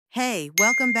Hey,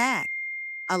 welcome back.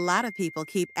 A lot of people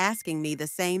keep asking me the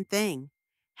same thing.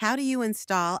 How do you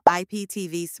install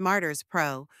IPTV Smarters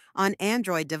Pro on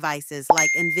Android devices like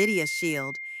Nvidia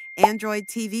Shield, Android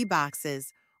TV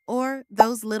boxes, or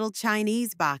those little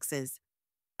Chinese boxes?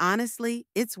 Honestly,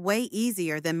 it's way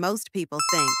easier than most people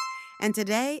think. And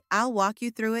today, I'll walk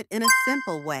you through it in a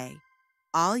simple way.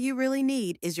 All you really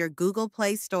need is your Google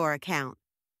Play Store account.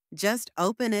 Just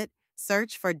open it,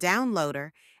 search for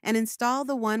Downloader, and install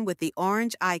the one with the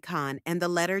orange icon and the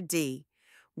letter D.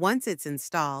 Once it's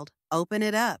installed, open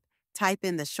it up, type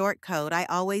in the short code I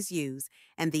always use,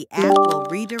 and the app will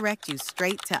redirect you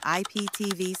straight to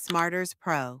IPTV Smarters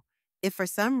Pro. If for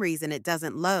some reason it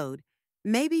doesn't load,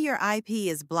 maybe your IP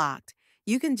is blocked,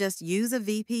 you can just use a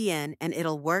VPN and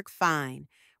it'll work fine.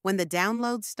 When the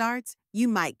download starts, you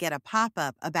might get a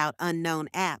pop-up about unknown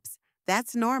apps.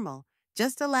 That's normal.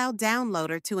 Just allow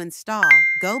Downloader to install,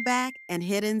 go back, and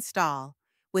hit Install.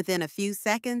 Within a few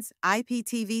seconds,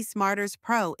 IPTV Smarters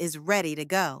Pro is ready to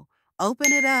go.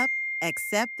 Open it up,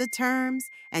 accept the terms,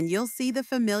 and you'll see the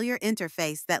familiar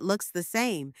interface that looks the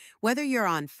same, whether you're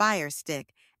on Fire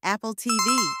Stick, Apple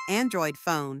TV, Android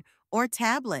phone, or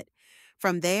tablet.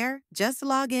 From there, just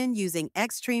log in using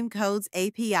Extreme Codes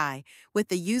API with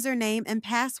the username and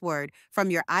password from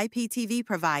your IPTV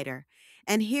provider.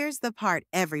 And here's the part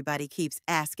everybody keeps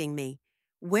asking me.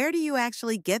 Where do you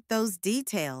actually get those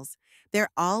details? They're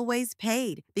always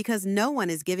paid because no one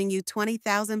is giving you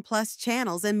 20,000 plus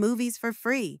channels and movies for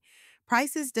free.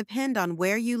 Prices depend on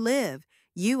where you live.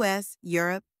 US,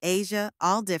 Europe, Asia,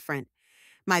 all different.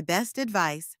 My best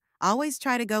advice, always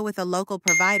try to go with a local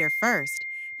provider first,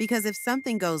 because if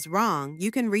something goes wrong,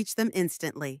 you can reach them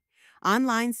instantly.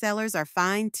 Online sellers are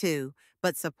fine too,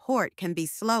 but support can be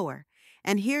slower.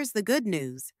 And here's the good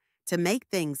news. To make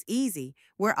things easy,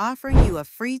 we're offering you a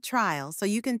free trial so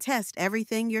you can test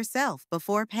everything yourself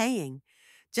before paying.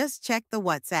 Just check the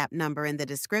WhatsApp number in the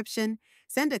description,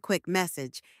 send a quick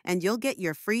message, and you'll get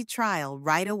your free trial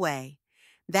right away.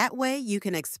 That way, you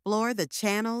can explore the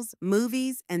channels,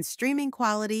 movies, and streaming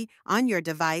quality on your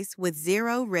device with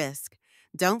zero risk.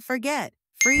 Don't forget,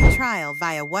 free trial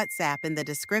via WhatsApp in the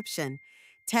description.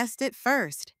 Test it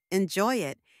first, enjoy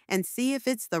it, and see if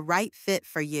it's the right fit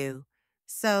for you.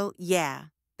 So, yeah,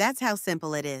 that's how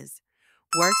simple it is.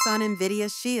 Works on Nvidia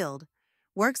Shield.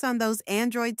 Works on those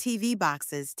Android TV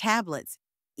boxes, tablets,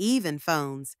 even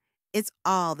phones. It's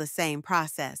all the same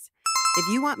process.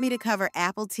 If you want me to cover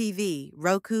Apple TV,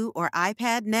 Roku, or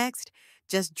iPad next,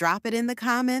 just drop it in the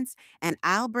comments and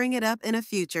I'll bring it up in a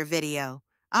future video.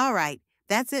 All right,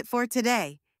 that's it for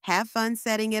today. Have fun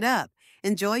setting it up.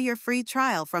 Enjoy your free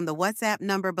trial from the WhatsApp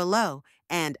number below,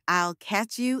 and I'll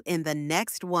catch you in the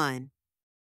next one.